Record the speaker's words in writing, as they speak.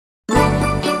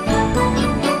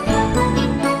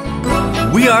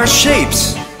We are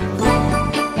shapes.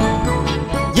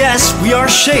 Yes, we are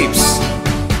shapes.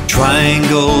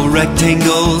 Triangle,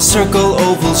 rectangle, circle,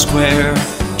 oval, square.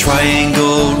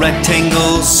 Triangle,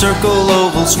 rectangle, circle,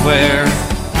 oval, square.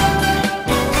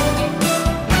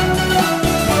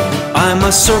 I'm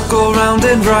a circle round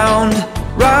and round,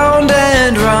 round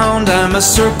and round. I'm a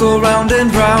circle round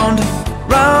and round,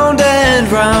 round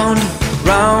and round,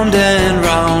 round and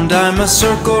round. I'm a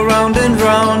circle round and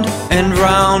round, and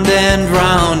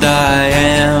round I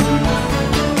am.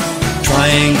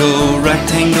 Triangle,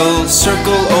 rectangle,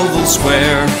 circle, oval,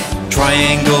 square.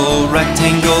 Triangle,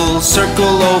 rectangle,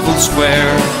 circle, oval,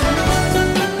 square.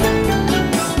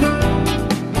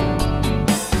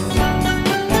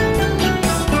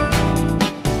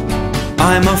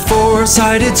 I'm a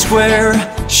four-sided square,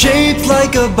 shaped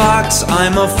like a box.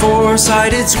 I'm a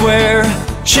four-sided square,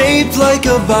 shaped like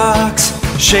a box,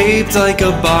 shaped like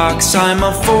a box. I'm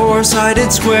a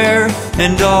four-sided square,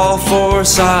 and all four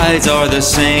sides are the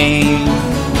same.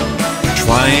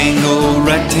 Triangle,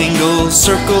 rectangle,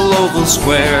 circle, oval,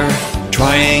 square.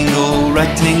 Triangle,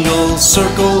 rectangle,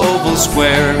 circle, oval,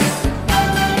 square.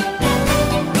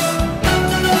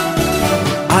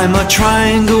 I'm a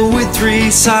triangle with three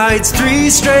sides, three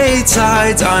straight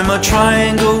sides. I'm a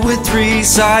triangle with three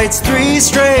sides, three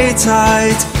straight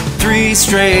sides, three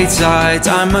straight sides.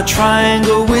 I'm a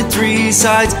triangle with three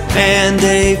sides and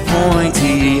a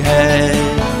pointy head.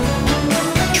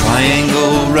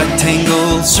 Triangle,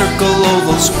 rectangle, circle,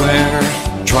 oval, square.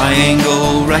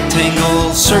 Triangle,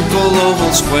 rectangle, circle,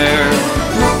 oval, square.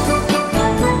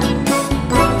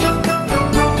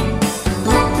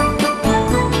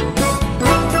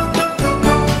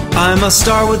 I'm a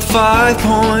star with 5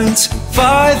 points,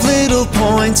 5 little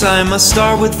points. I'm a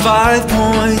star with 5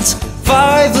 points,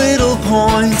 5 little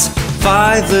points,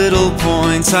 5 little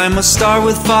points. I'm a star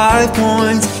with 5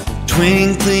 points,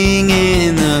 twinkling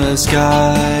in the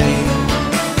sky.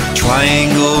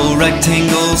 Triangle,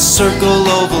 rectangle, circle,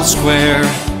 oval, square.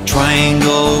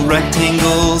 Triangle,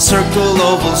 rectangle, circle,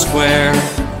 oval, square.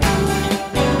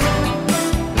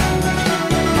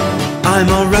 I'm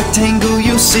a rectangle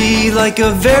you see like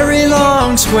a very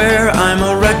long square. I'm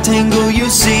a rectangle you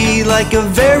see like a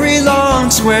very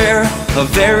long square, a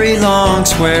very long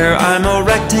square. I'm a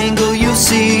rectangle you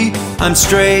see. I'm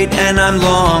straight and I'm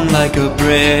long like a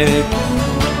brick.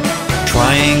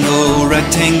 Triangle,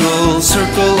 rectangle,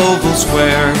 circle, oval,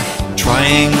 square.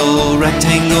 Triangle,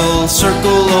 rectangle,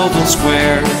 circle, oval,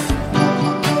 square.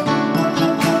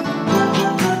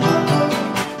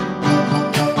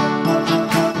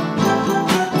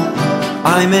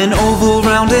 I'm an oval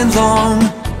round and long,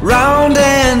 round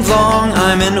and long.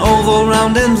 I'm an oval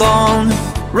round and long,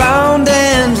 round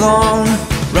and long,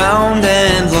 round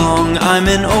and long. I'm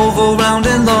an oval round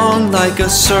and long, like a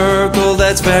circle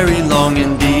that's very long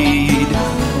indeed.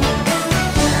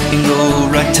 Triangle,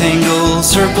 rectangle,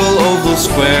 circle, oval,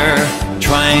 square.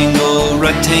 Triangle,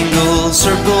 rectangle,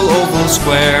 circle, oval,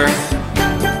 square.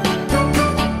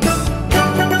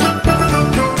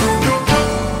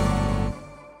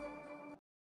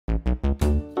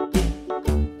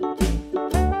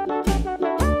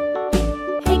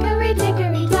 Hickory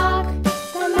dickory dock,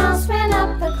 the mouse ran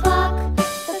up the clock.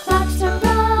 The clock struck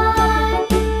one,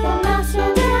 the mouse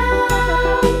ran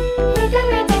down.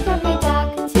 Hickory dickory dock,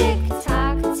 tick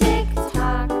tock, tick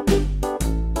tock.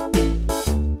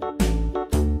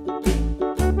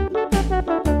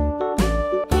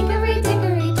 Hickory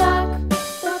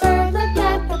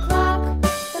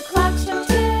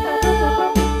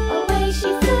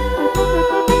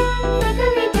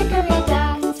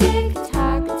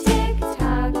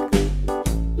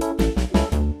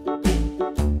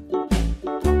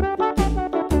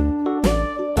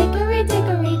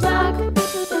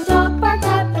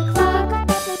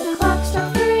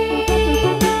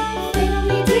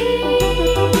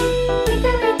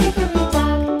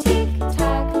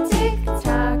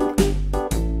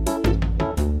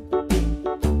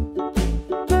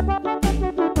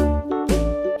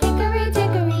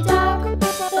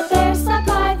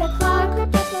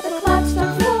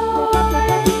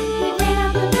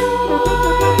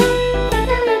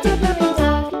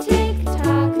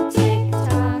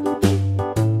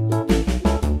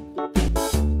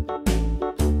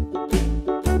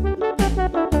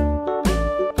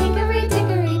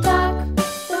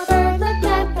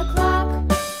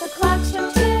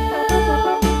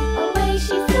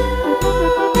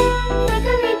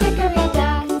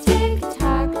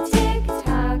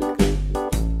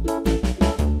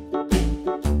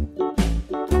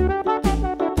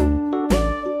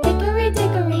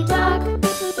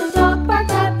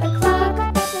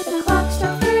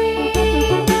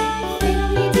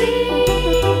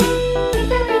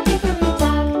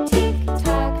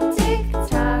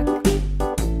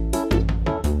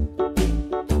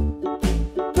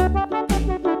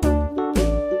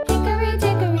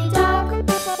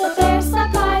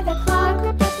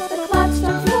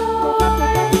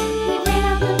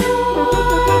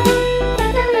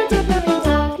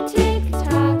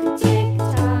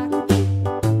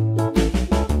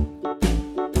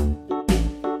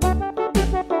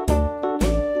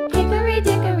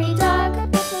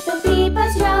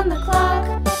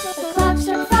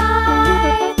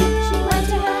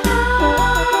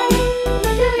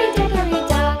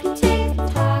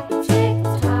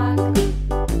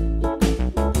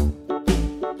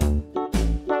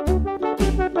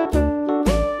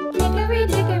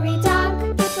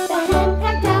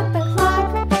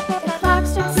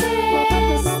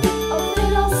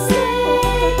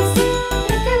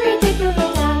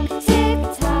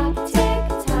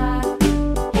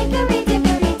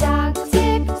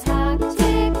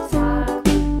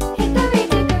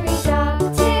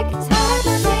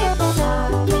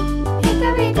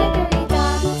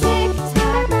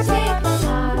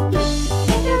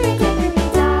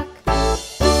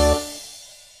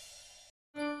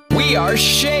We are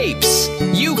shapes.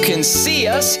 You can see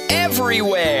us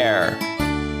everywhere.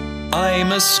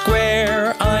 I'm a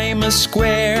square, I'm a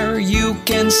square. You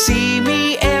can see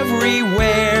me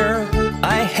everywhere.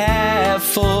 I have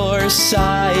 4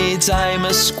 sides. I'm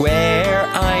a square,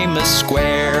 I'm a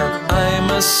square. I'm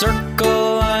a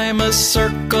circle, I'm a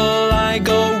circle. I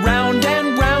go round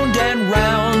and round and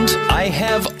round. I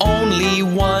have only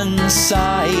 1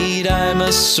 side. I'm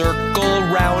a circle,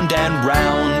 round and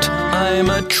round. I'm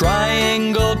a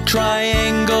triangle,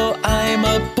 triangle. I'm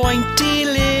a pointy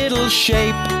little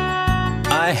shape.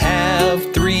 I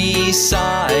have 3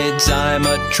 sides. I'm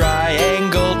a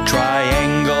triangle,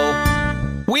 triangle.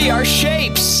 We are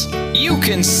shapes. You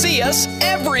can see us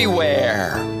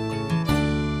everywhere.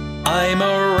 I'm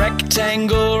a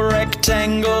rectangle,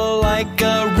 rectangle. Like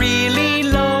a really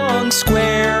long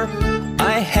square.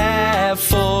 I have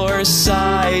 4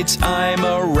 sides. I'm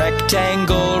a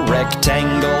rectangle,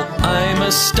 rectangle. I'm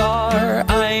a star,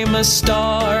 I'm a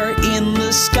star. In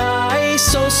the sky,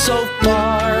 so, so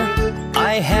far.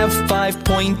 I have 5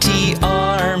 pointy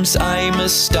arms. I'm a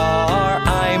star,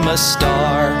 I'm a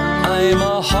star. I'm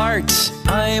a heart,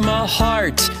 I'm a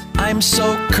heart. I'm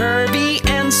so curvy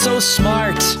and so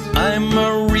smart. I'm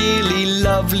a really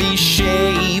lovely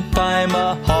shape. I'm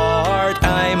a heart,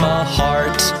 I'm a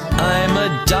heart. I'm a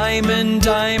diamond,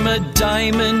 I'm a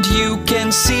diamond. You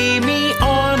can see me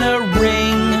on a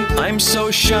ring. I'm so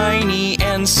shiny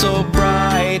and so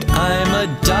bright. I'm a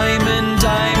diamond,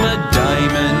 I'm a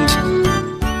diamond.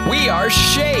 We are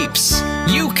shapes.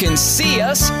 You can see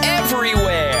us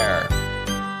everywhere.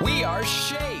 We are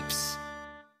shapes.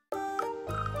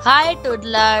 Hi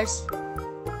toddlers.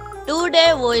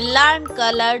 Today we learn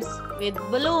colors with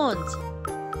balloons.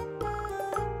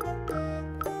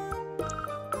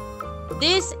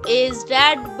 This is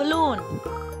red balloon.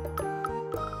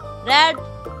 Red,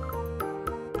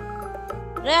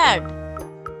 red.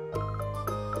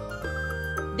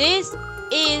 This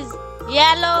is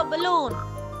yellow balloon.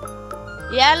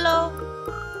 Yellow,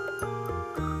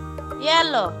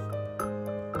 yellow.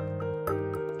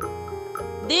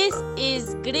 This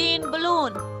is green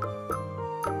balloon.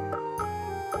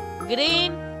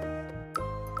 Green,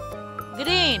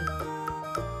 green.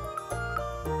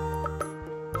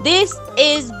 This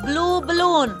is blue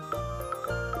balloon.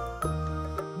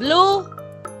 Blue,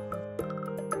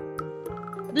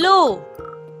 blue.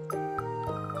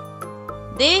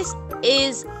 This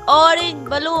is orange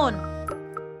balloon.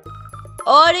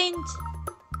 Orange,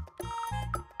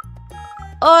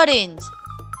 orange.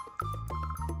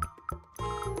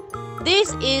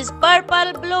 This is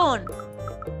purple balloon.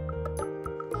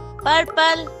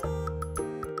 Purple,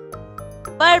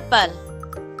 purple.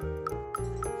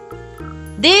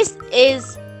 This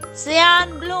is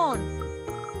cyan balloon.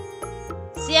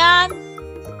 Cyan,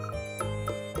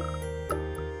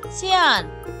 cyan.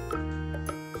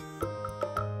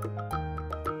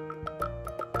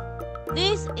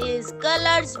 This is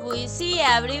colors we see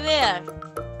everywhere.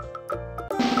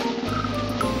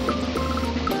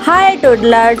 Hi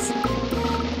toddlers.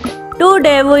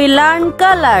 Today we learn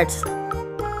colors.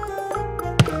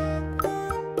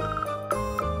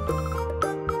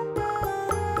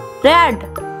 Red,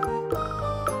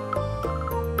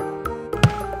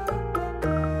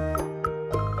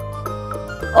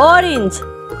 orange,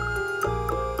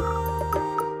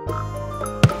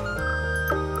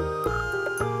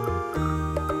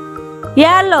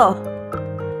 yellow,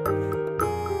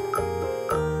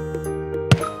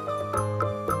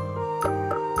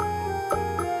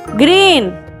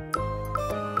 green,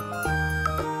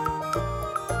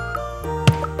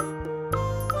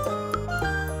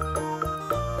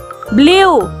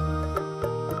 blue,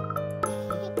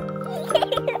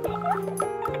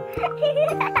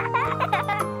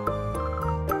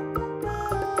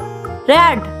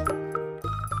 red,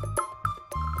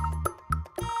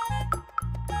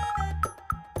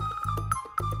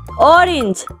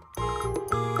 orange,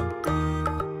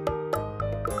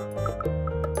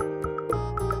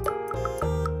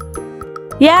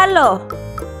 yellow,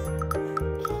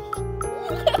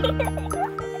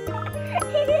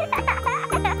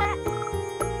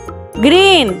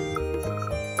 green,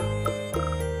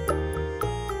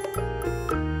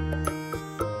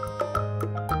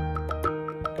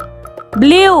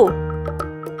 blue,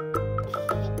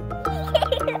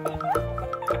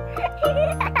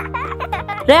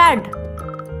 red,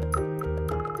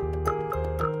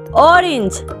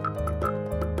 orange,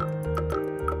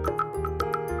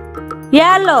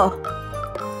 yellow,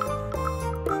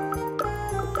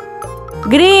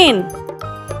 green,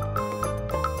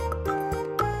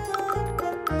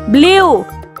 blue.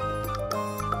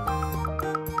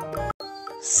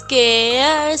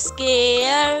 Scare,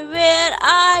 scare, where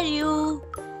are you?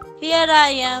 Here I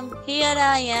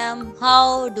am,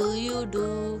 how do you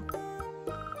do?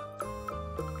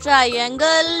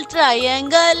 Triangle,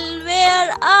 triangle,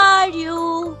 where are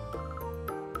you?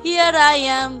 Here I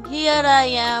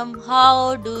am,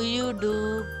 how do you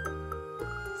do?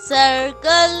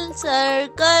 Circle,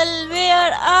 circle,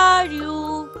 where are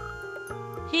you?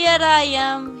 Here I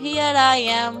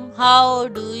am, how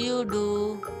do you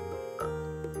do?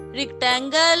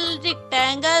 Rectangle,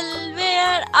 rectangle,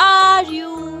 where are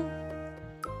you?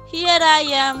 Here I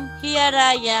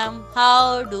am,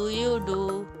 how do you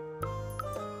do?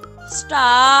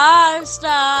 Star,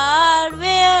 star,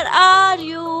 where are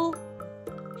you?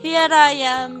 Here I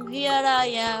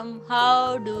am,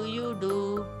 how do you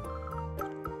do?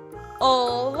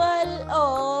 Oval,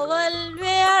 oval,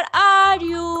 where are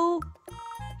you?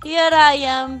 Here I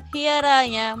am,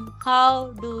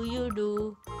 how do you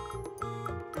do?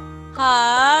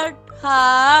 Heart,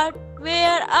 heart,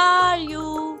 where are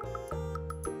you?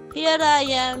 Here I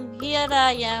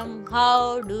am,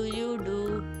 how do you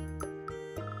do?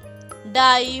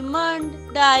 Diamond,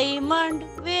 diamond,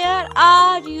 where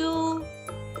are you?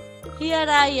 Here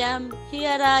I am,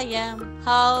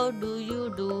 how do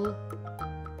you do?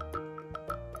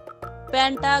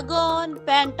 Pentagon,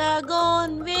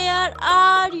 pentagon, where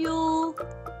are you?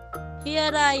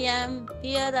 Here I am,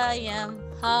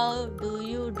 how do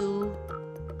you do?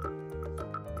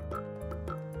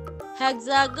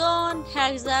 Hexagon,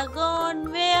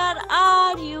 hexagon, where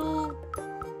are you?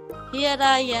 Here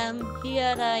I am,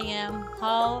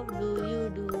 how do you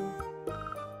do?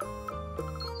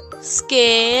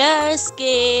 Scare,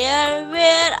 scare,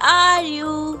 where are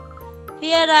you?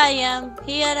 Here I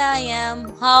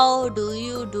am, how do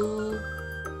you do?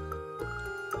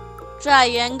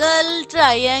 Triangle,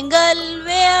 triangle,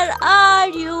 where are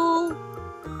you?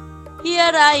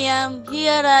 Here I am,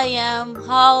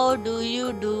 how do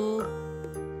you do?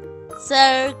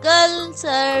 Circle,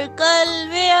 circle,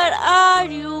 where are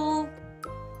you?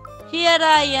 Here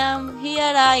I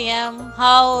am,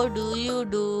 how do you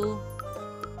do?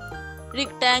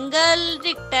 Rectangle,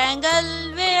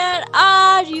 rectangle, where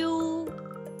are you?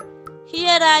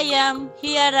 Here I am,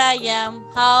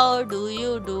 how do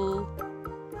you do?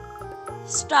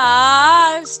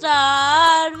 Star,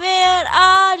 star, where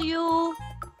are you?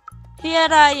 Here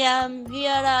I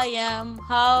am,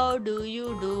 how do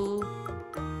you do?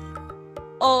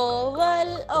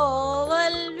 Oval,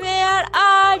 oval, where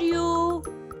are you?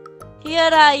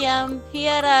 Here I am,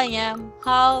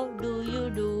 how do you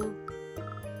do?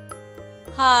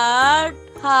 Heart,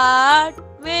 heart,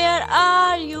 where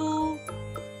are you?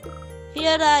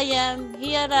 Here I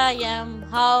am,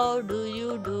 how do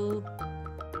you do?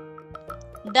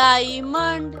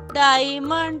 Diamond,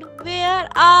 diamond, where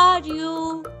are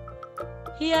you?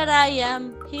 Here I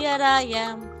am,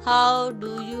 how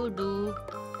do you do?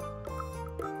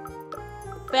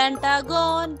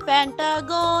 Pentagon,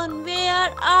 pentagon,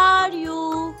 where are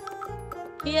you?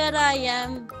 Here I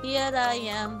am,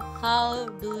 how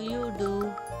do you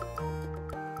do?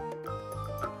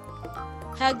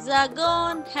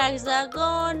 Hexagon,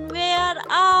 hexagon, where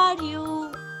are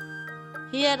you?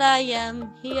 Here I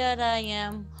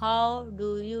am, how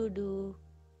do you do?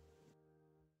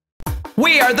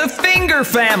 We are the Finger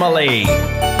Family!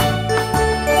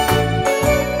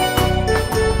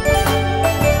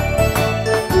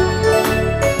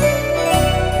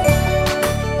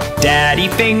 Daddy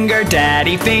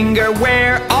Finger,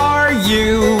 where are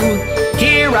you?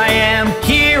 Here I am,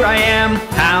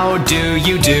 how do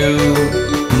you do?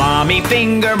 Mommy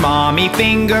Finger,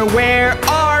 where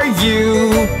are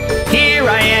you? Here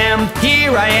I am,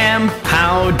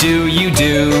 how do you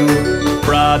do?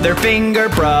 Brother Finger,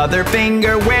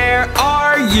 where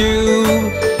are you?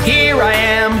 Here I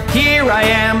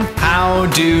am, how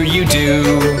do you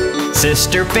do?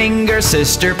 Sister Finger,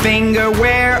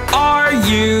 where are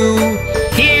you?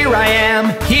 Here I am,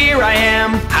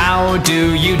 how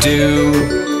do you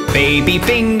do? Baby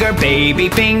Finger,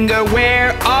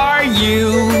 where are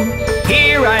you?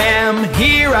 Here I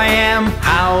am,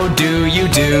 how do you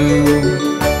do?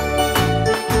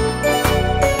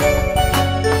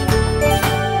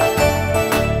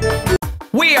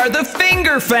 We are the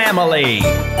Finger Family!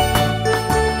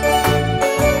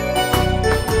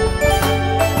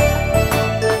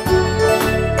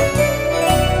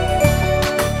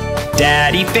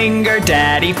 Daddy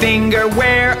Finger,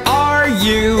 where are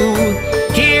you?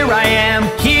 Here I am,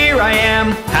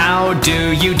 how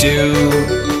do you do?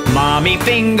 Mommy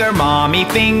Finger,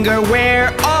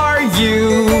 where are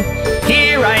you?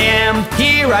 Here I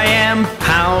am,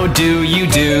 how do you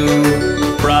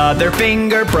do? Brother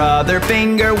Finger,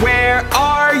 where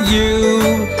are are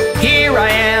you? Here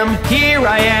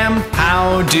I am,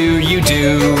 how do you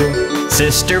do?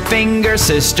 Sister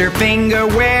finger,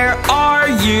 where are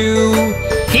you?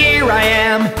 Here I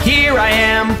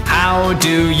am, how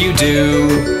do you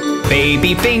do?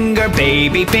 Baby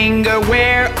finger,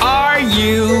 where are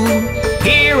you?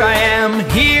 Here I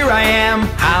am,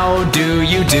 how do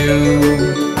you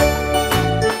do?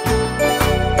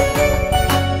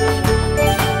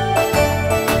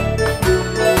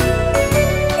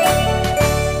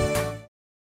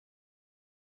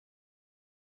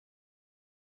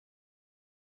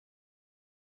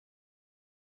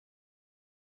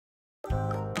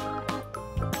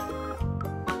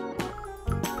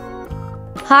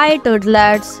 Hi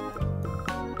toddlers.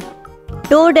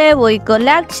 Today we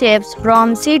collect shapes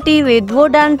from city with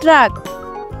wooden truck.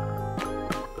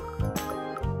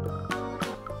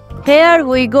 Here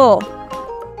we go.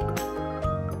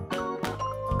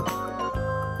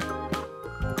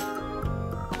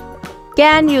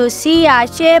 Can you see a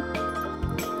shape?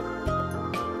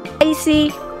 I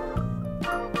see.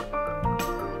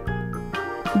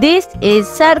 This is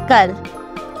circle.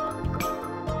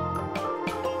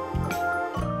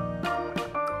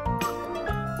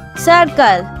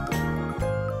 Circle.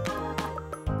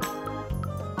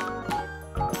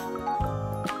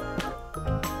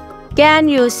 Can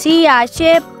you see a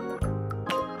shape?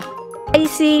 I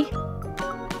see.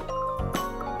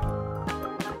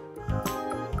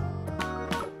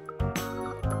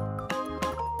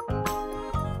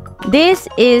 This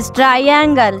is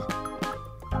triangle.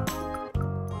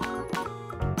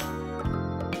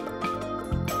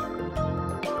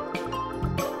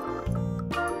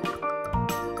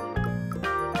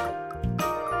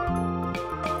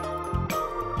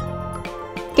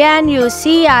 Can you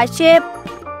see a shape?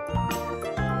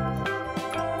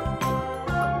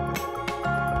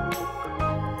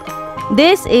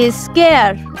 This is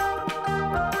square.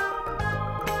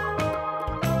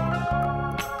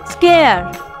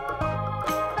 Square.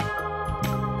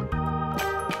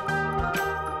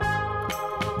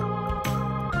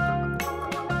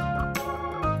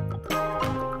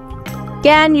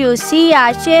 Can you see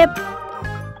a shape?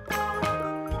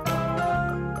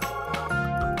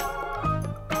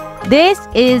 This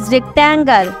is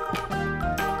rectangle.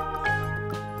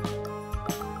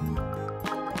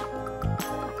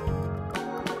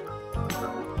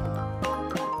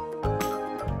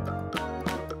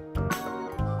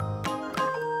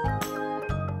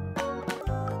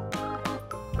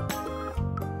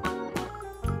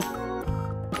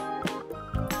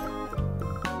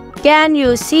 Can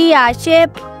you see a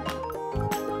shape?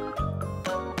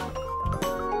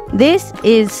 This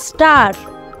is star.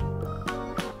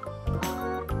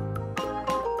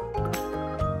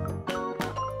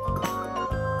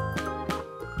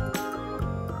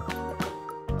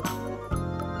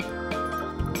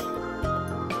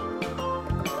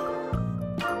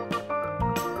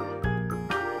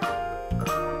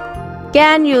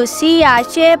 Can you see a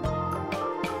shape?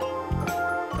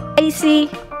 I see.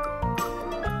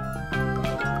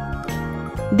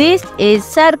 This is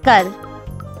circle.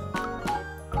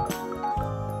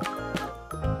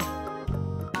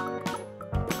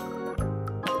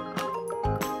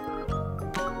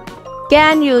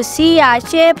 Can you see a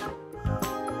shape?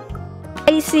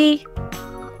 I see.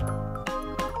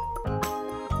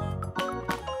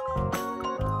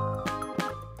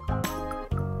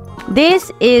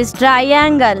 This is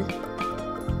triangle.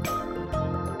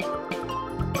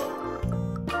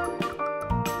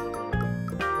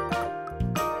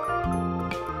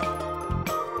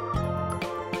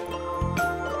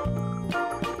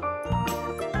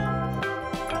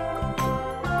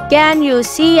 Can you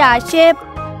see a shape?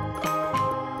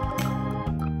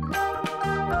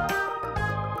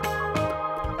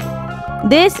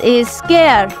 This is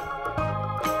square.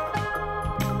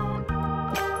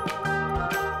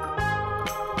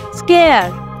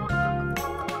 Square.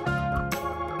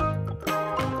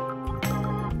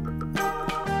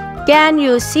 Can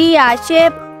you see a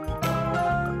shape?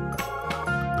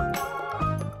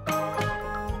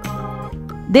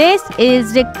 This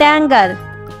is rectangle.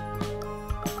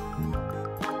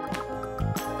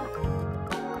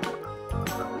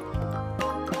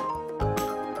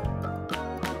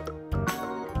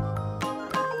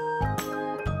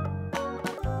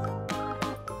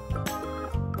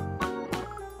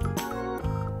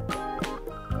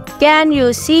 Can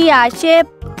you see a shape?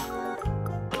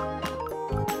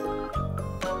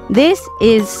 This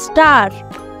is star.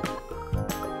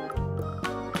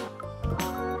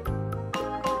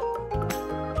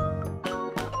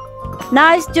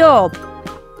 Nice job!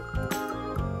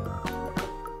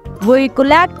 We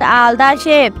collect all the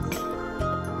shapes.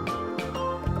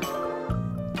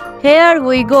 Here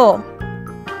we go.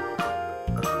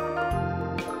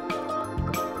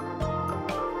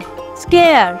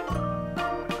 Square.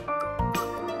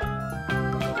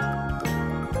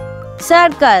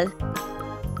 Circle.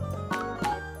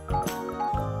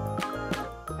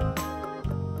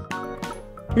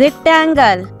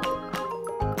 Rectangle.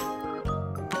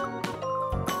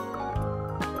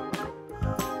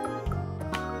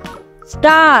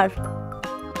 Star.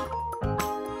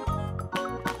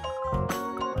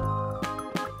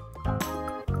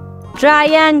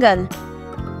 Triangle.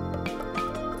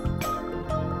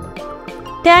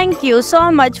 Thank you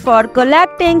so much for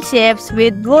collecting shapes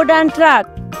with wooden truck.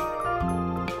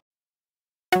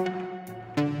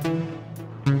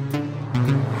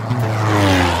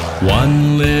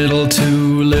 One little,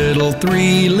 two little,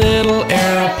 three little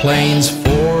airplanes,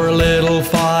 four little,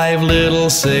 five little,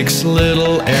 six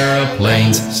little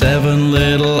airplanes, seven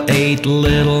little, eight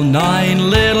little,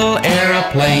 nine little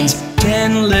airplanes,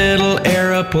 10 little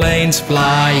airplanes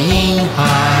flying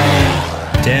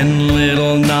high. 10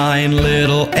 little, 9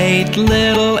 little, 8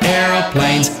 little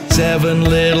airplanes, 7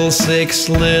 little, 6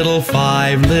 little,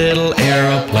 5 little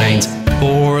airplanes,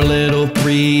 4 little,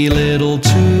 3 little,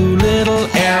 2 little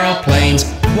airplanes,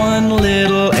 1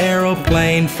 little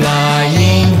airplane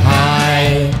flying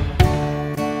high.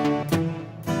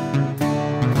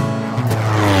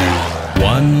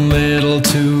 1 little,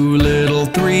 2 little,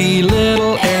 3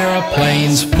 little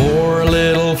airplanes, 4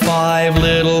 little, 5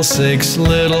 little, 6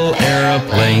 little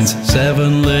airplanes,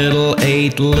 7 little,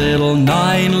 8 little,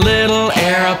 9 little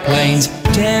airplanes,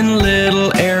 10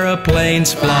 little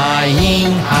airplanes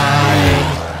flying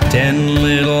high. 10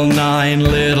 little, 9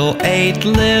 little, 8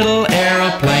 little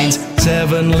airplanes,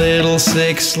 7 little,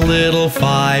 6 little,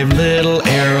 5 little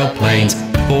airplanes,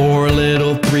 4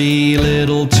 little, 3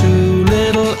 little, 2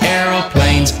 little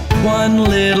airplanes, 1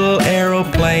 little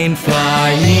airplane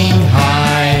flying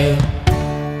high.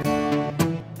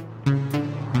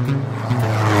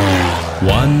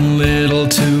 1 little,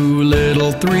 2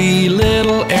 little, 3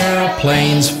 little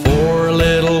airplanes, 4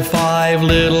 little, 5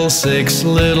 little, 6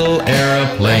 little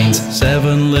airplanes,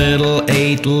 7 little,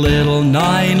 8 little,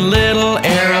 9 little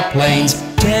airplanes,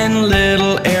 10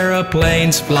 little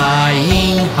airplanes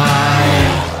flying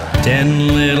high. 10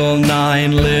 little,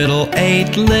 9 little,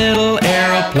 8 little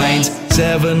airplanes,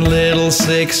 7 little,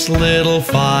 6 little,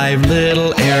 5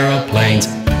 little airplanes,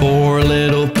 4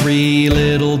 little, 3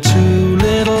 little, 2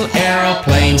 little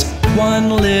airplanes, 1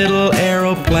 little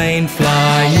airplane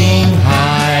flying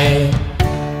high.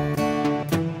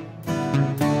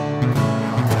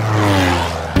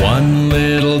 1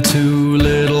 little, 2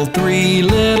 little, 3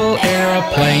 little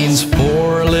airplanes,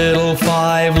 4 little,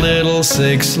 5 little,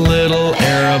 6 little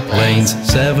airplanes,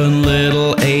 7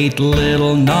 little, 8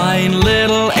 little, 9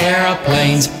 little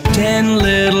airplanes, 10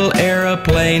 little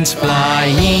airplanes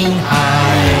flying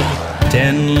high.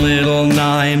 10 little,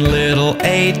 9 little,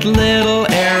 8 little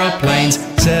airplanes,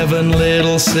 7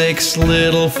 little, 6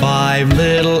 little, 5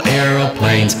 little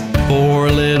airplanes, 4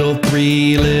 little,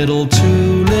 3 little,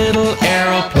 2 little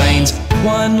airplanes,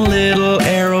 1 little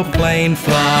airplane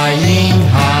flying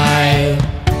high.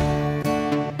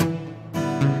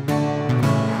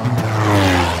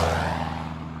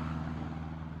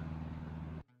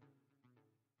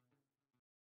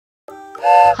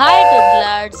 Hi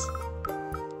Toddlers!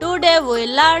 Today we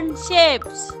learn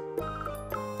shapes.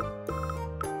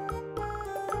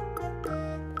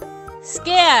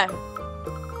 Square.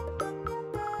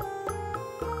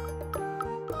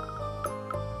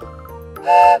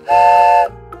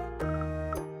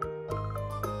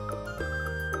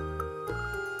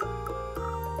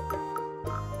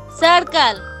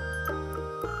 Circle.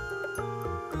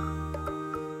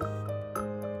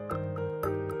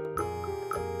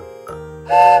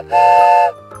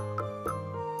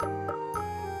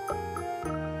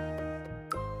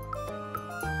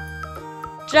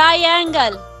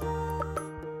 Triangle.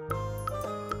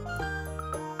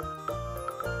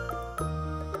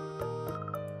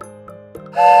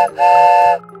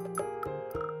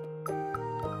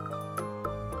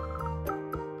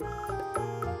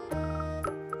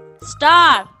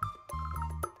 Star.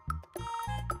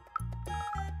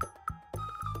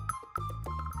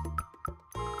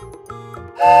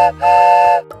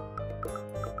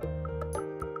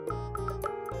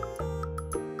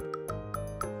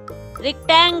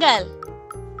 Rectangle.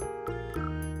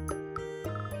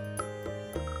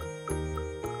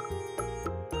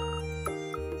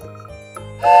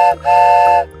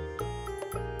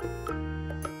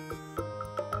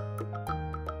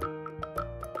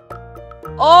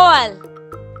 Oval.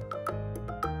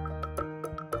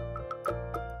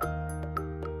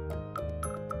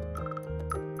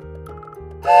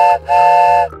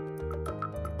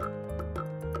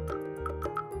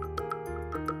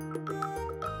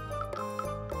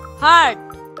 Heart.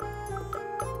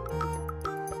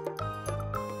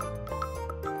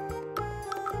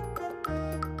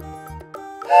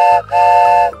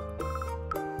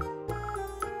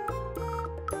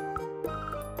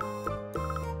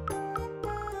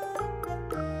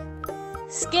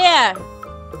 Scare.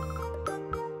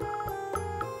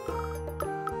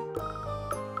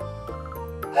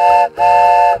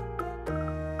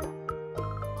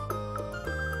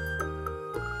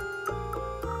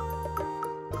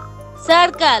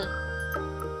 Circle.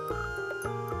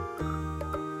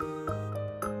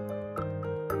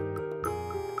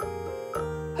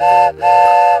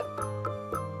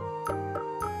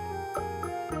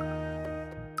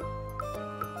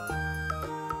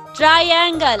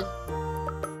 Triangle.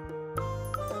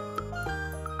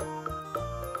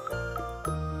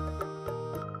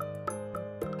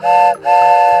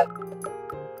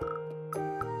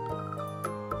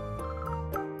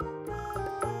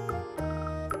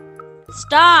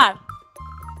 Star.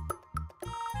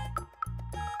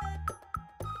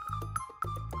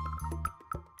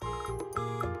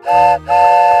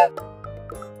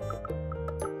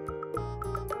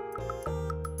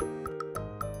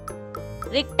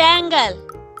 Rectangle.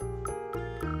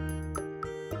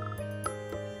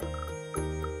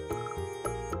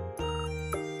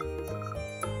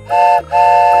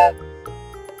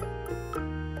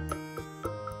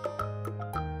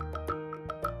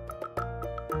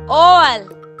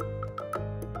 Oval.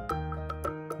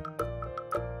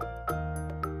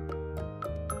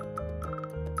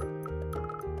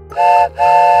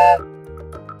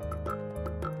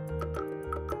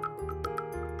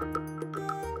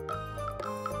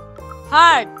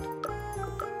 Heart.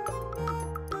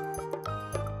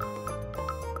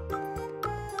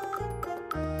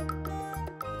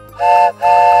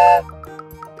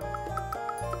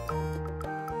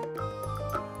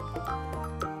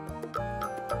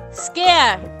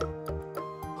 Scare.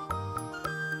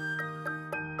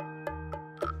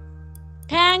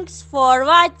 Thanks for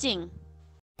watching.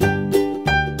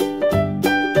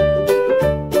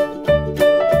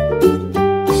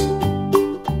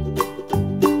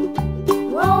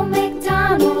 Old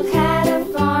MacDonald had a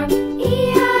farm,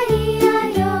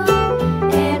 E-I-E-I-O.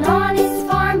 And on his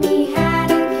farm he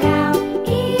had a cow,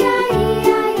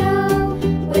 E-I-E-I-O.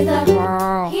 With a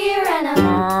here and a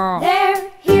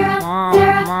there, here a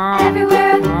there a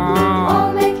everywhere.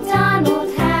 Old MacDonald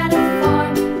had a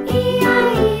farm,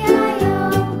 E-I-E-I-O.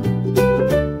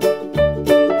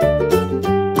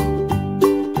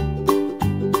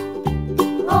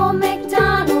 Old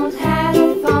MacDonald had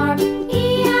a farm,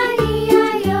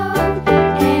 E-I-E-I-O.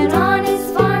 And on his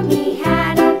farm he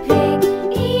had a pig,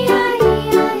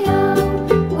 E-I-E-I-O.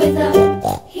 With a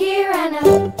here and a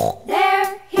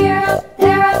there, here a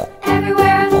there a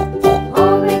everywhere.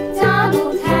 Old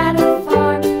MacDonald had a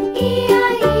farm,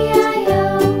 E-I-E-I-O.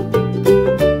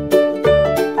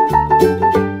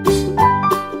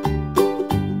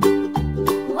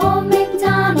 Old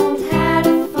MacDonald had a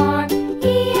farm,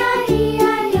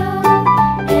 E-I-E-I-O.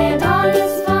 And on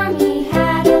his farm he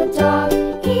had a dog,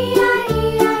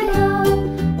 E-I-E-I-O.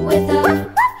 With a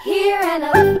here and a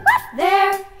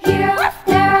there, here a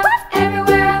there a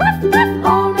everywhere.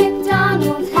 Old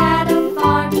MacDonald had a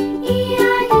farm,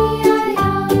 E-I-E-I-O.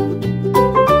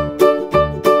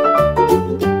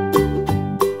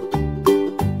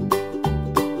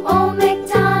 Old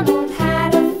MacDonald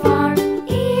had a farm,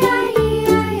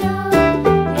 E-I-E-I-O.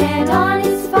 And on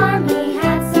his farm he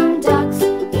had some ducks,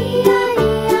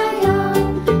 E-I-E-I-O.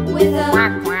 With a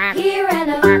here and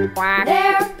a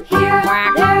there, here a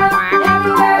there a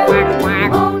everywhere.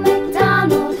 Old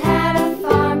MacDonald had a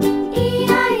farm,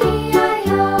 E-I-E-I-O.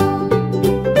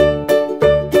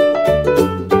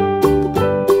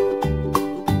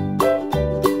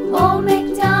 Old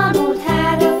MacDonald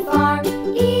had a farm,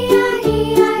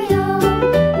 E-I-E-I-O.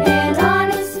 And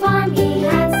on his farm he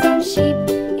had some sheep,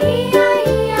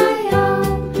 E-I-E-I-O.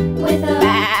 With a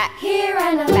here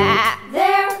and a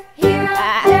there, here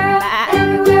a there a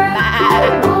everywhere.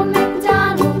 Old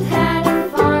MacDonald had a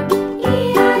farm,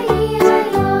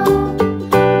 E-I-E-I-O.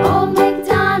 Old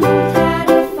MacDonald had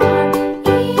a farm,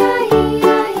 E-I-E-I-O.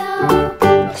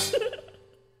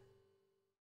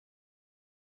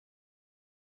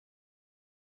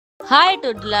 Hi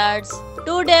toddlers,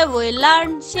 today we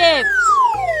learn shapes.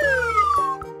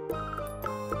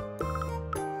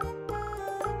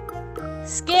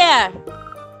 Scare.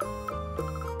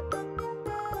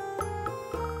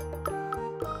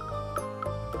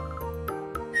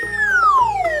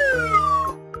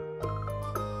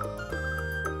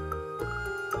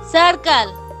 Circle.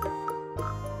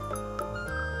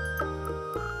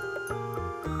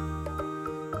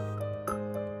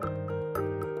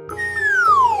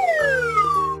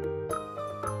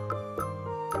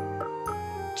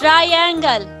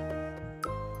 Triangle.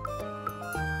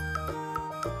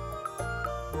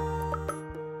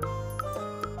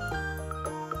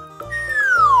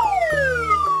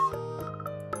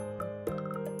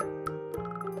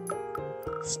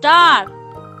 Star.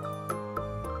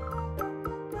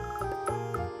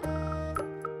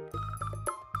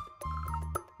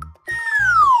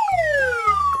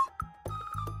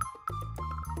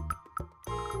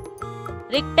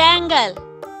 Rectangle.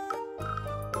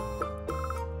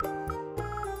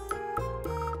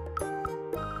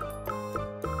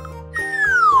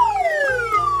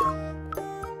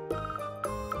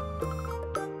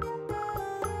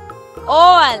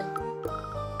 Oval.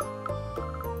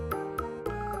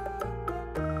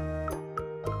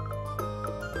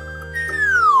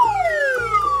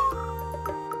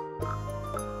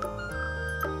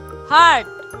 Heart.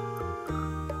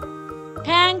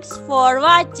 Thanks for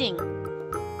watching.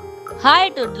 Hi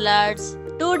toddlers,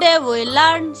 today we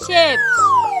learn shapes.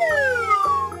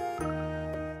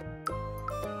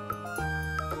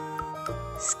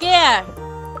 Scare.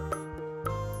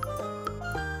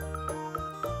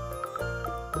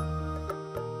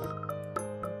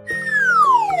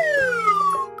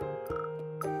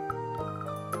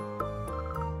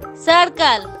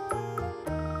 Circle.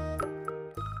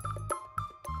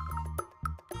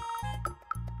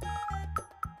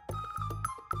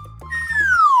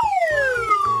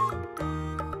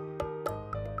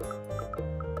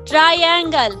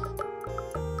 Triangle.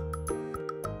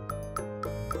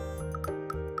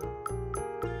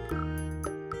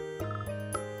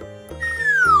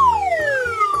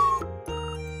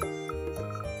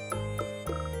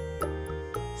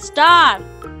 Star.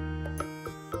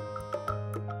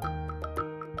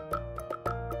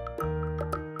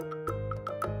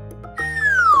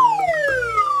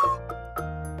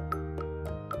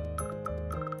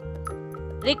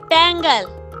 Rectangle.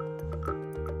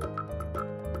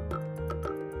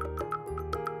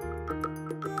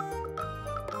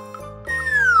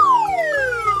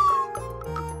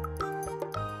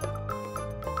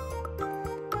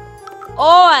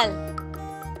 Oval.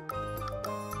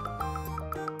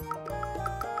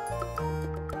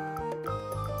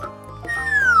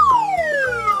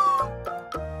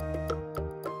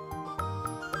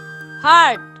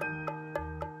 Heart.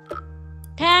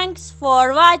 Thanks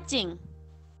for watching.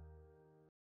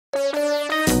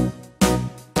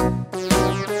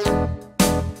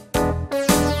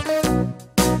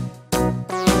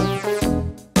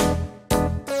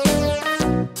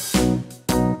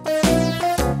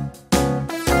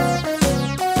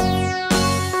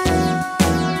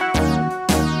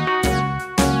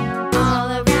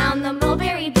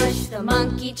 The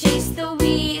monkey chased the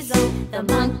weasel. The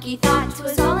monkey thought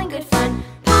 'twas all in good fun.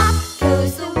 Pop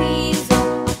goes the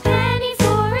weasel. A penny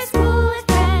for a spool of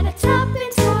thread, a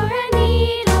tuppence for a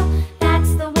needle.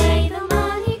 That's the way the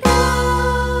money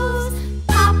goes.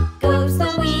 Pop goes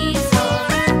the weasel.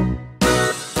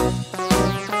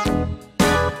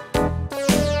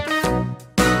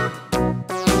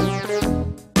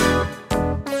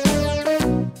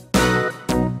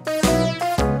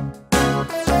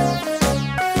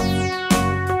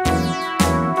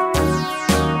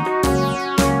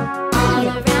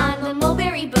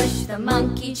 The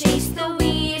monkey chased the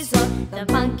weasel. The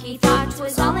monkey thought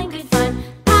 'twas all in good fun.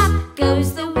 Pop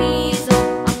goes the weasel.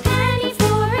 A penny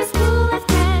for a spool of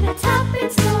thread, a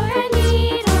tuppence for a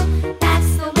needle.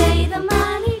 That's the way the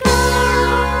money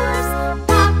goes.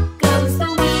 Pop goes the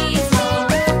weasel.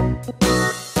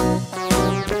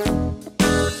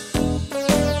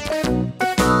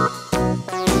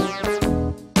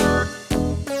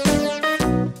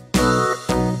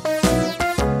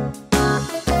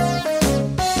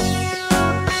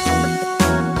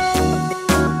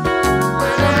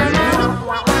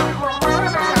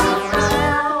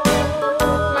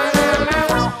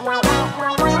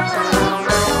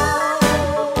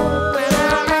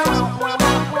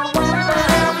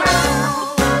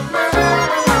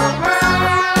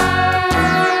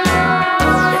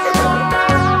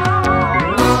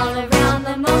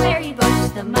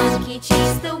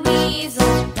 Chased the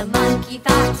weasel. The monkey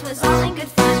thought 'twas all in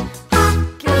good fun. Pop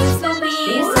goes the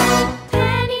weasel.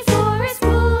 Penny for a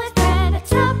spool of thread, a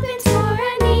tuppence for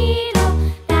a needle.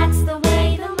 That's the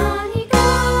way the money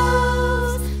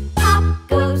goes. Pop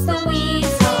goes the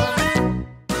weasel.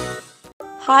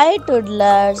 Hi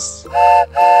toddlers,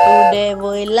 today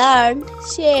we learned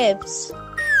shapes.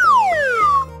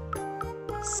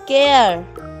 Scare.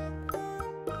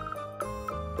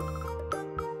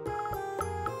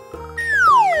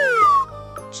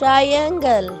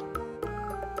 triangle,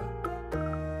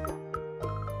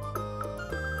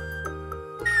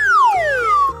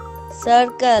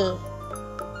 circle,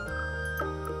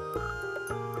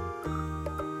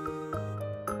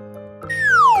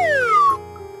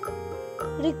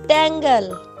 rectangle,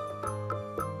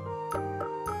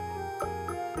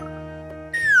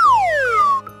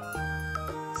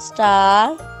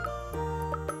 star,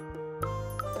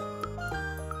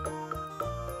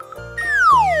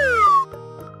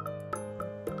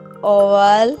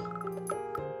 oval,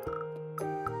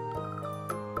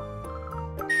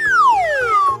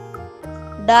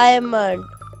 diamond,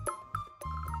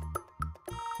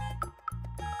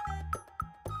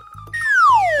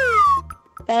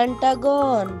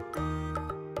 pentagon,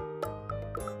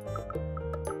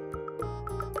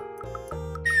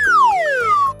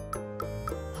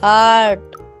 heart,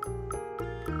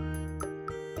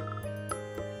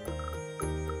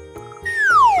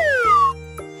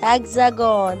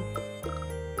 hexagon,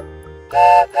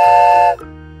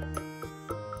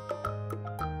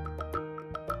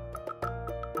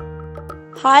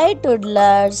 hi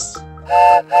toddlers,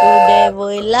 today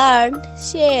we learned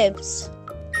shapes.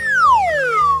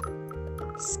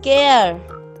 Square,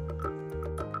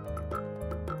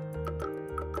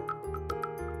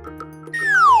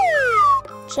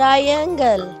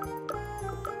 triangle,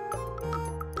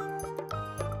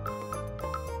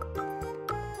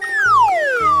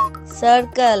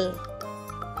 circle,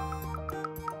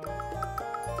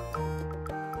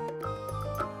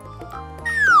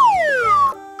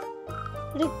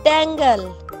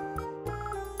 rectangle,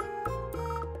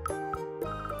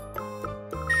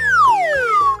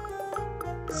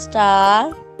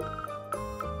 star,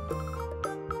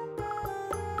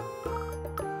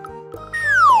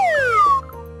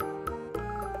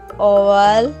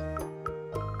 oval,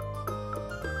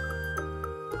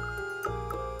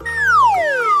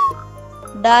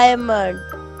 diamond,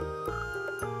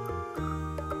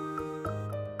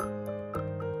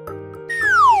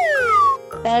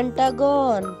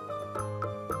 pentagon,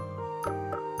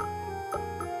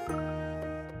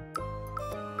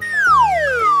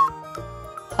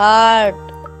 heart,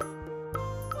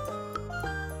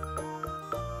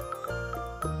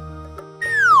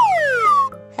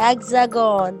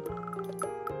 hexagon,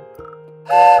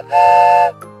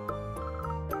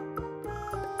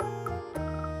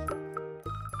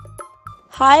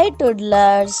 hi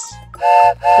toddlers,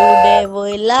 today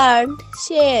we learned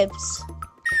shapes.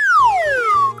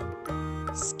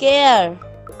 Square,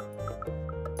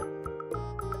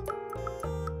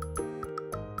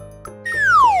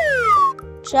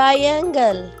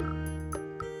 triangle,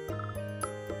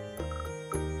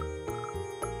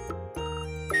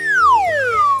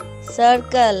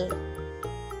 circle,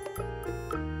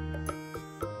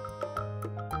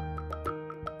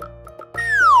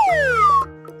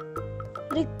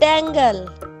 rectangle,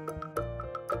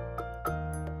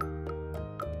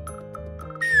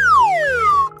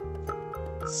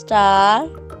 star,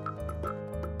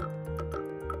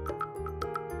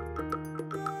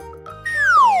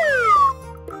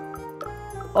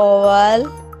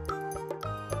 oval,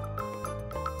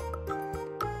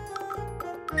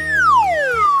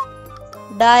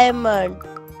 diamond,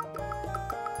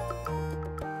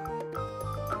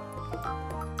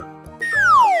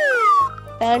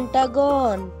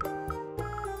 pentagon,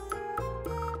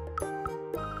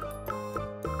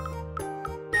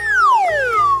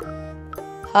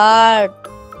 heart,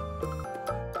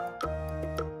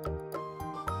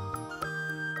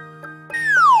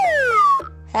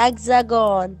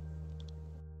 hexagon,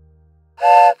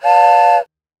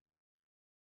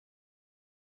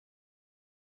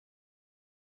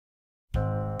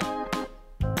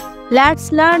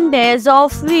 Let's learn days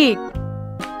of week.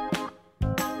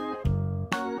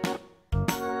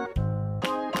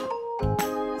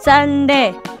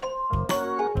 Sunday,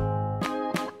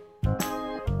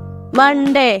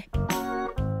 Monday,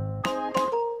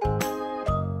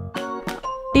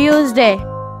 Tuesday,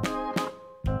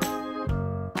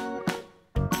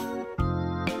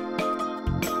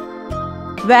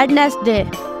 Wednesday,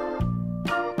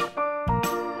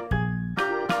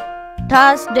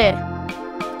 Thursday,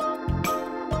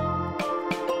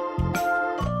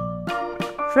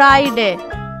 Friday,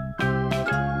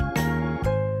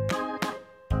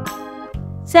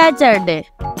 Saturday.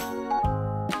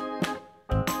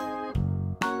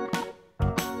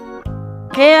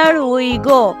 Here we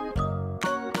go.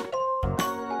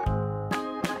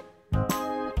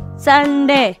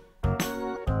 Sunday,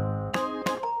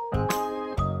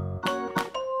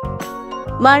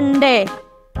 Monday,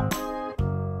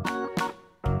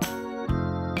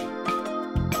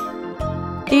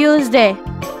 Tuesday,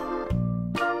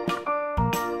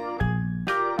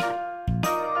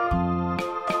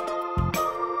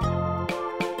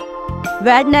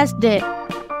 Wednesday,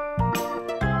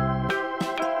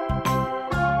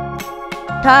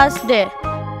 Thursday,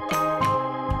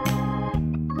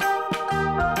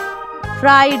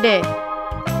 Friday,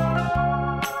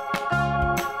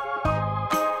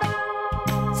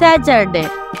 Saturday.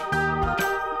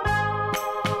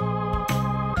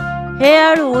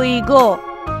 Here we go.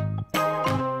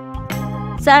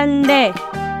 Sunday,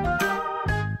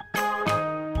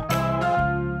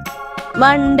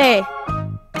 Monday,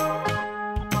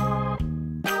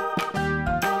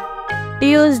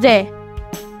 Tuesday,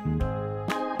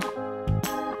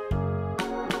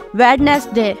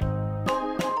 Wednesday,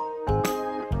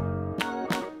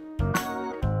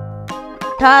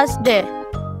 Thursday,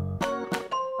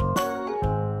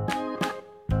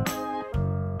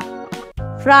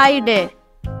 Friday,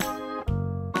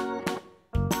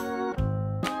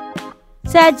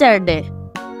 Saturday.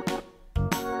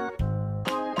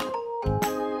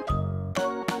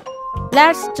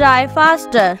 Let's try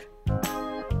faster.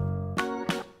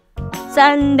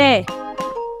 Sunday,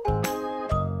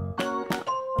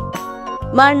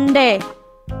 Monday,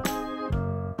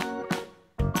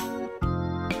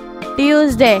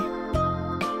 Tuesday,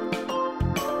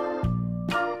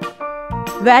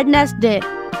 Wednesday,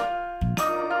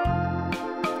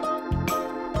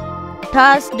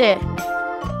 Thursday,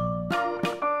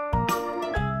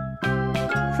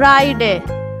 Friday,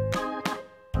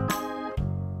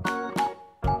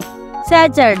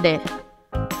 Saturday.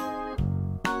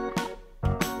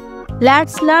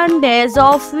 Let's learn days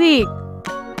of week.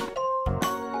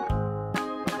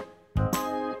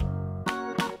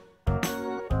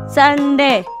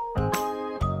 Sunday,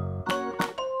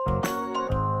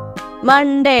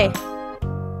 Monday,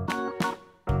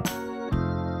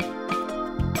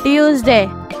 Tuesday,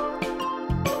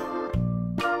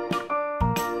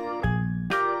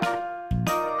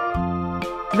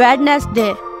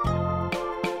 Wednesday,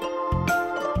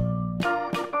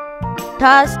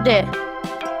 Thursday,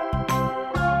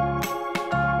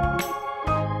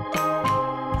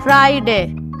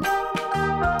 Friday,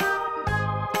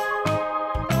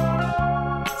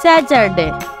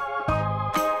 Saturday.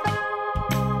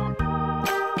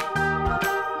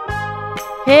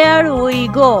 Here we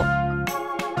go.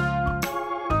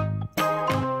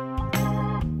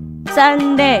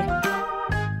 Sunday,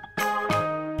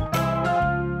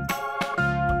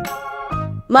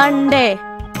 Monday,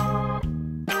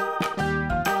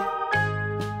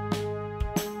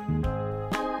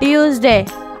 Tuesday,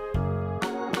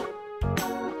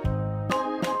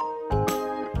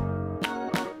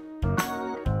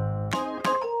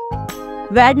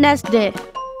 Wednesday,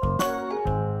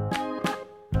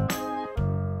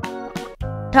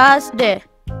 Thursday,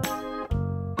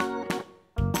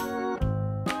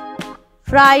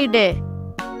 Friday,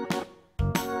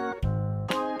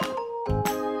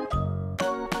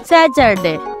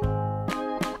 Saturday.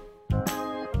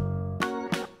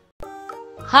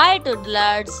 Hi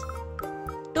toddlers!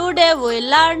 Today we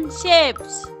learn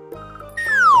shapes.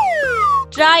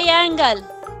 Triangle,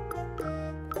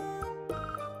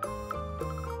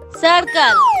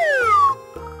 circle,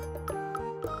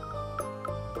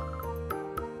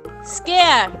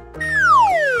 square,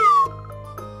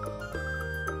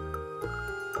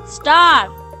 star,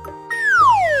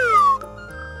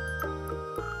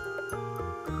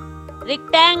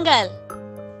 rectangle,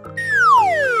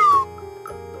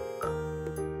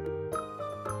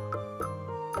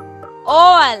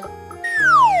 oval,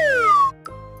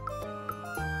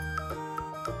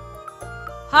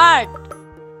 heart.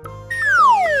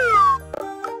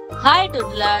 Hi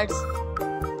toddlers!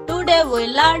 Today we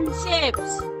learn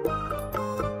shapes.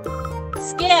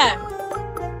 Square,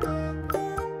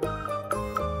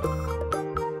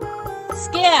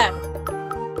 square,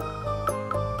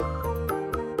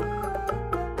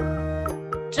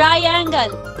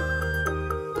 triangle,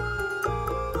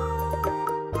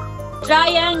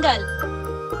 triangle,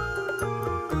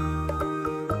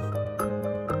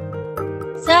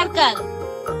 circle,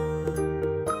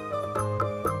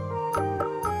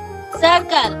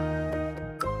 circle,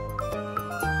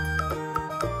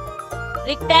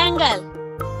 rectangle,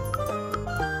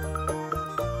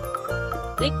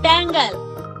 rectangle,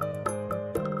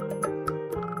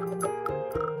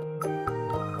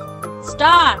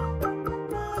 star,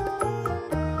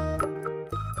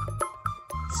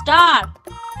 star,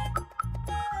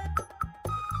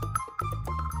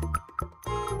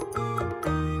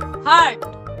 heart,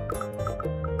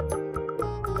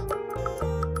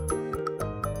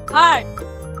 heart,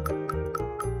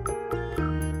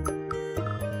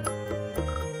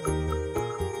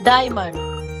 diamond,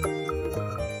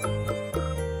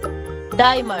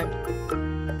 diamond.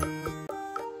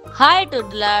 Hi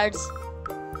toddlers!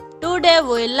 Today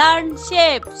we learn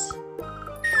shapes.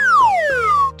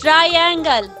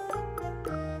 Triangle,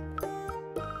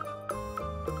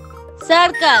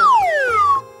 circle,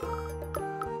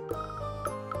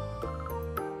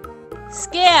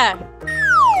 square,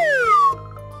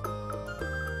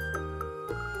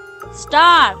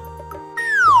 star,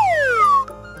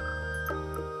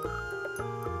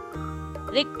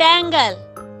 rectangle,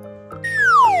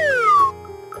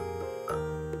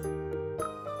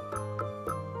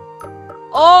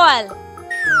 oval,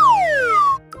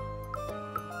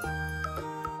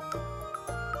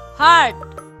 heart.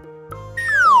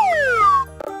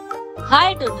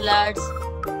 Hi toddlers,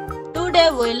 today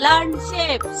we learn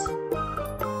shapes.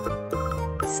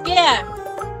 Square,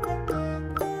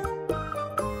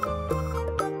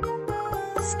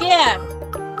 square,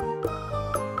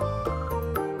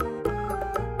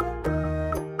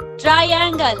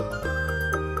 triangle,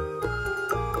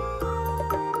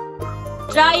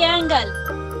 triangle,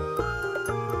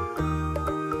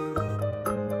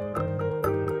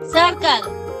 circle,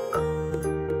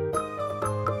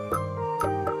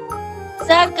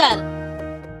 circle,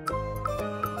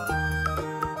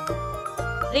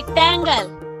 rectangle,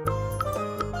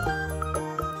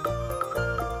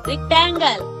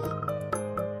 rectangle,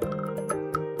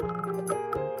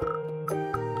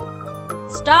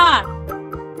 star,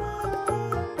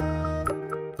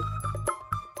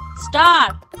 star,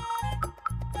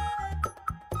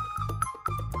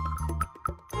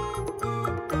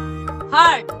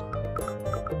 heart,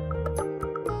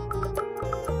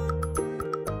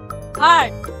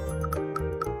 heart,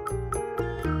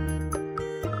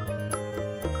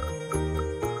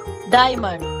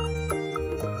 diamond,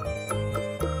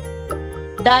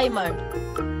 diamond.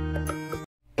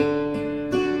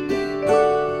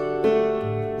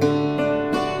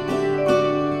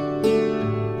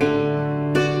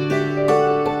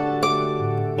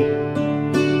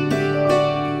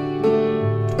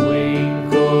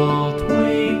 Twinkle,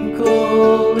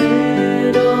 twinkle,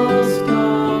 little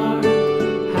star,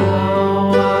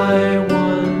 how I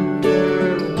wonder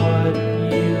what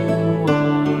you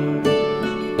are.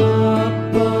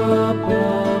 Up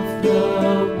above the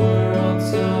world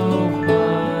so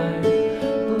high,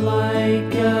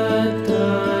 like a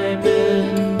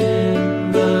diamond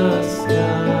in the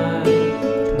sky.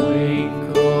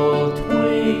 Twinkle,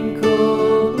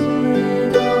 twinkle,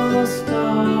 little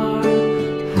star,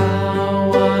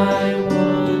 how I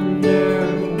wonder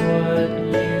what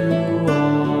you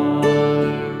are.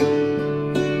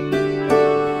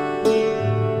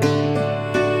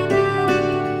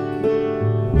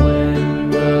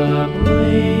 When the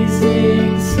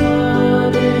blazing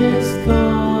sun is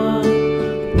gone,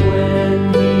 when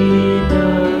he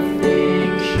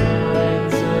nothing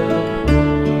shines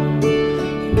upon,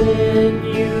 then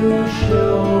you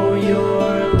show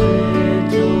your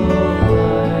little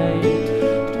light.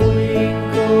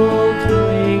 Twinkle,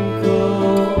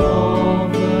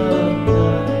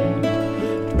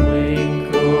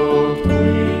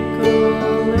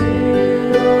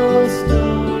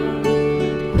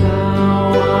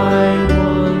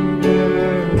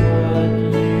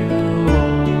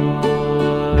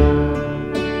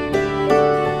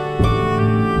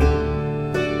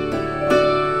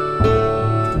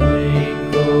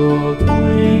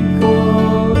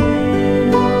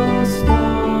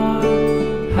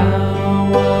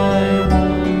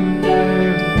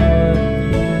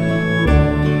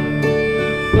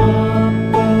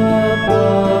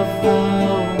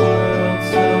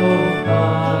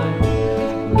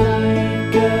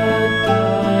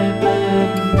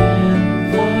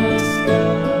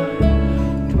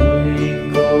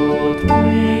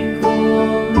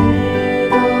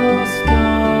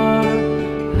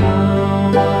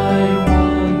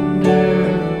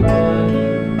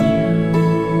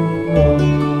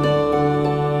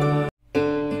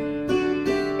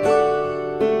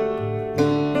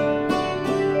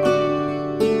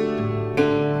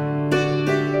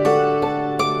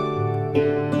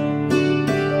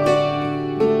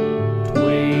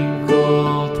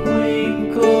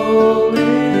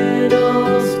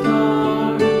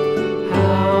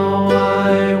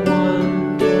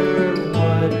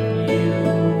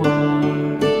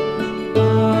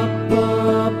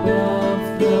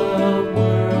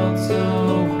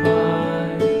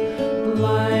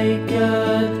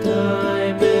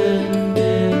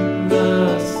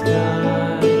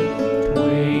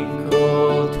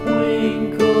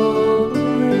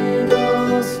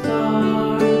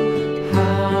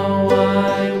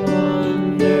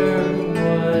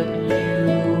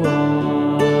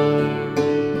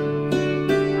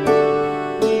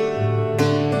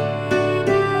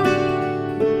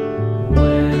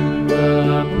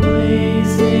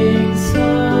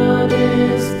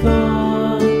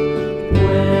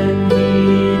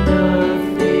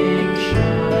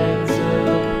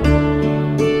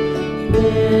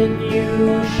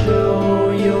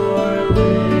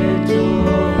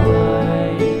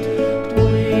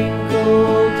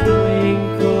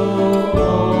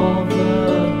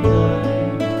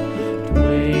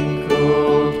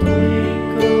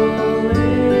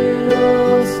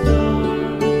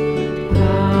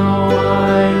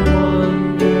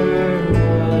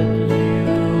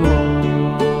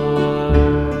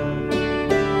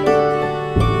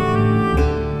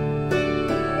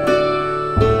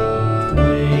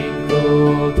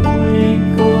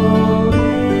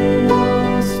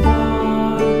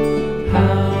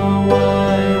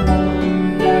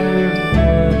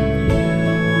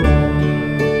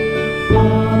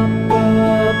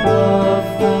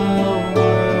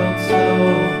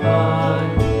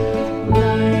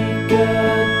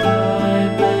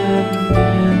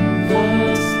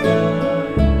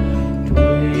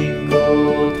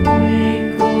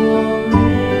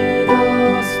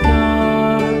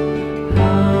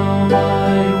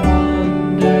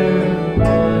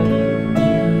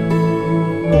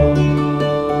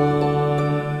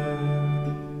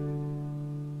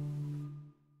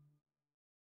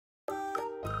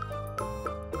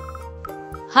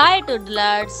 Hi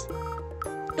toddlers!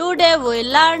 Today we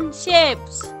learn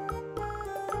shapes.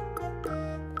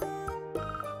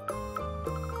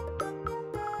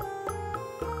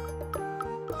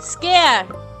 Scare,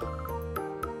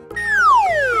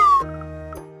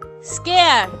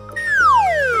 scare,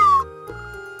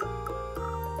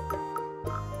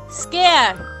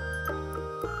 scare.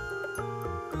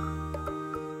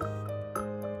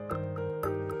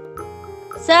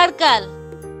 Circle,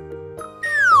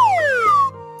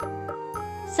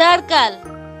 circle,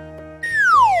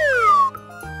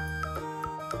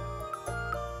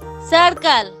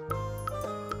 circle.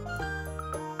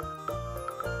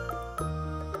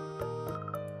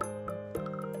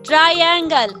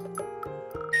 Triangle,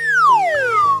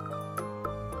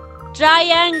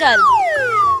 triangle,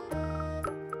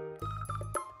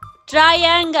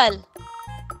 triangle.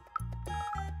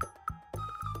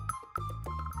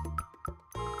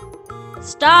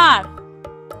 Star,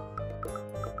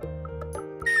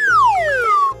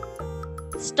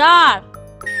 star,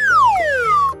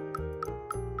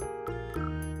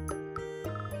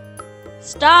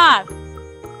 star.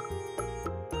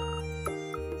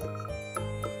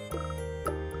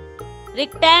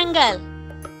 Rectangle,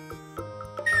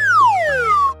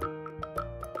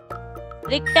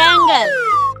 rectangle,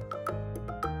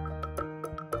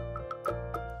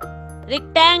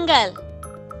 rectangle.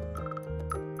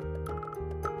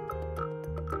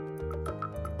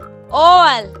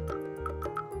 Oval,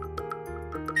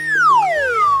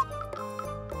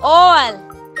 oval,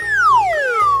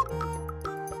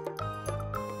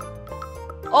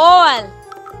 oval.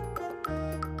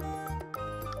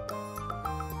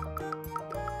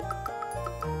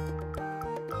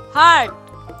 Heart,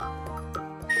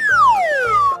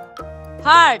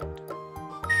 heart,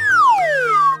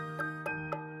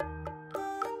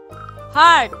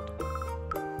 heart.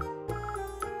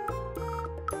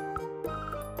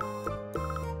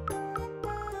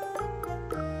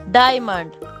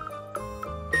 Diamond,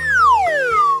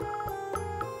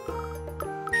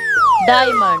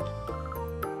 diamond,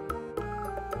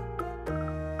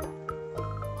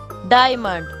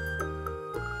 diamond.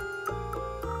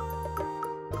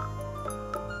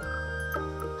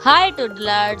 Hi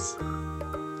toddlers!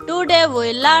 Today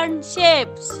we learn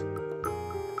shapes.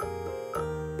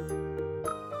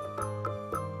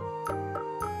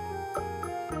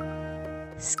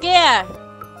 Scare,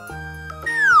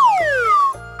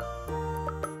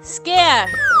 scare,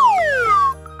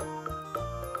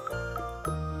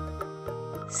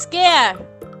 scare.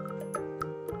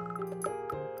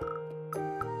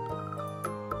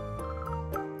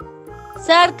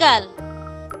 Circle,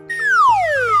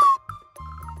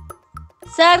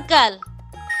 circle,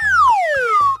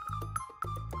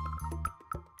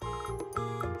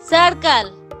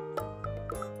 circle.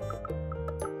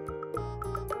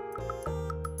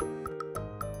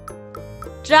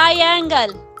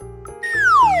 Triangle,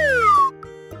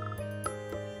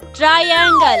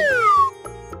 triangle,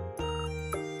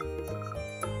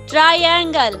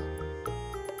 triangle.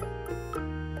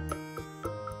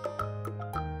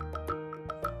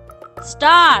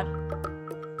 Star,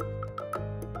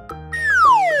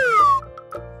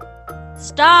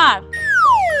 star,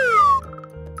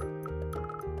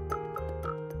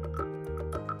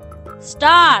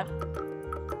 star.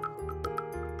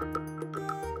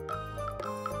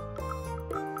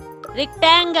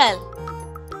 Rectangle,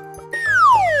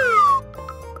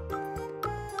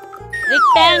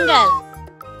 rectangle,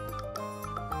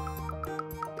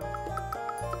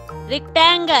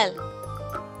 rectangle.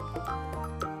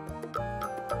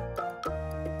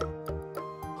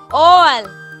 Oval,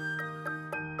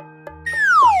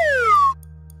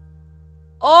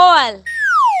 oval,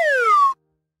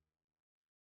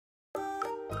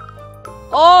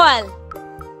 oval.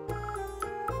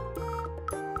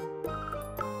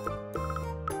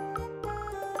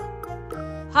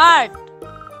 Heart,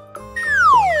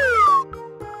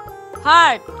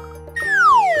 heart,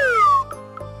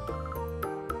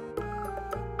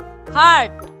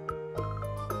 heart.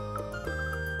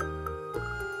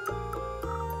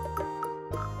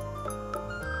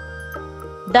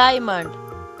 Diamond,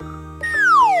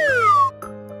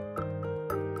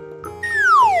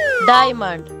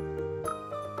 diamond,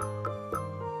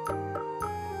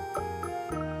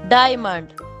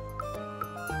 diamond.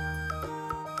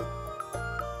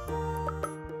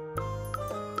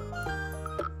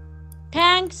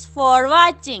 Thanks for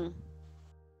watching.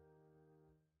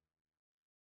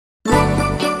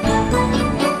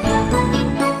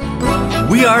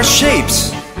 We are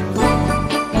shapes.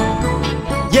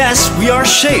 Yes, we are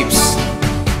shapes.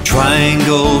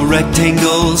 Triangle,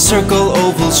 rectangle, circle,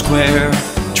 oval, square.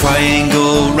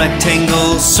 Triangle,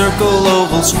 rectangle, circle,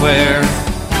 oval, square.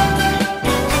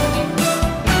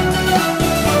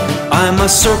 I'm a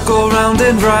circle round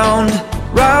and round,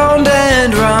 round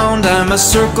and round. I'm a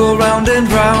circle round and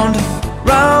round,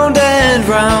 round and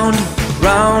round,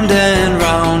 round and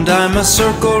round. I'm a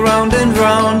circle round and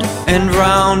round, and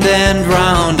round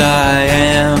I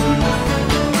am.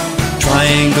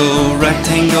 Triangle,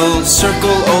 rectangle, circle,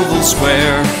 oval,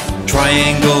 square.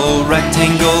 Triangle,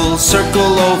 rectangle,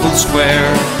 circle, oval,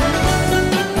 square.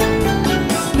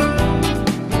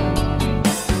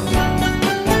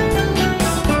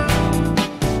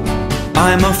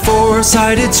 I'm a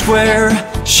four-sided square,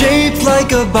 shaped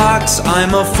like a box.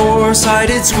 I'm a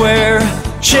four-sided square,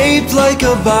 shaped like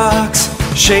a box,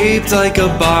 shaped like a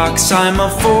box. I'm a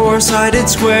four-sided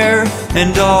square,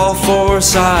 and all four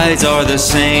sides are the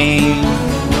same.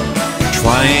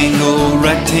 Triangle,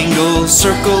 rectangle,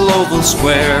 circle, oval,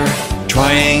 square.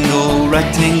 Triangle,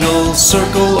 rectangle,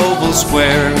 circle, oval,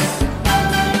 square.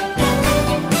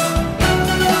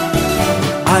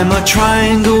 I'm a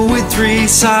triangle with three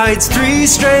sides, three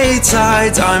straight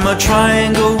sides. I'm a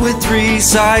triangle with three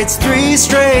sides, three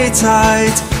straight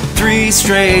sides, three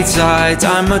straight sides.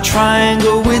 I'm a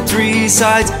triangle with three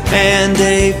sides and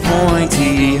a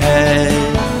pointy head.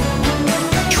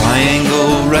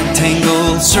 Triangle,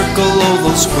 rectangle, circle,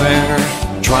 oval, square.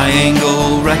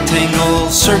 Triangle, rectangle,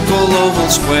 circle, oval,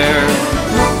 square.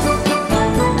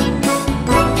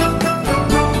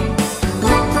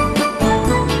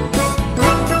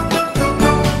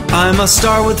 I'm a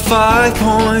star with 5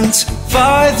 points,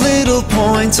 5 little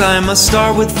points. I'm a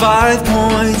star with 5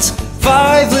 points,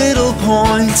 5 little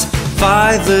points,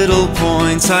 5 little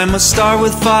points. I'm a star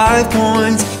with 5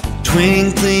 points,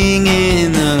 twinkling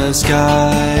in the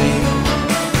sky.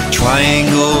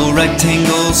 Triangle,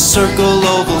 rectangle, circle,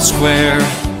 oval, square.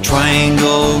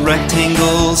 Triangle,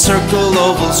 rectangle, circle,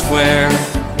 oval, square.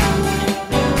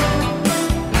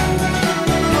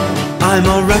 I'm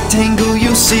a rectangle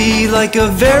you see like a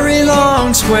very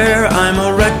long square. I'm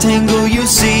a rectangle you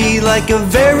see like a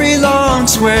very long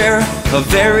square, a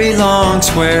very long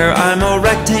square. I'm a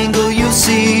rectangle you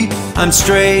see, I'm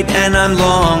straight and I'm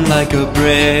long like a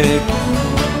brick.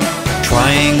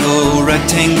 Triangle,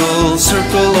 rectangle,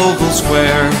 circle, oval,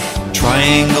 square.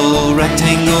 Triangle,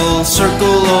 rectangle,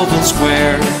 circle, oval,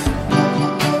 square.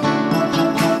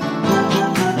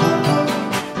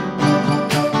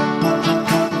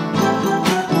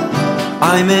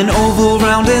 I'm an oval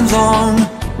round and long,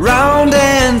 round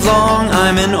and long.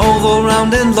 I'm an oval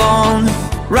round and long,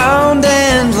 round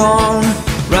and long,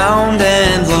 round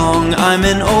and long. I'm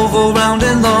an oval round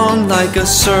and long, like a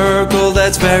circle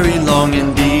that's very long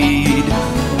indeed.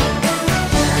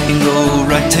 Triangle,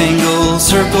 rectangle,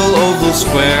 circle, oval,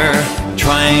 square.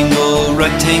 Triangle,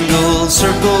 rectangle,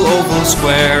 circle, oval,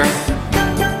 square.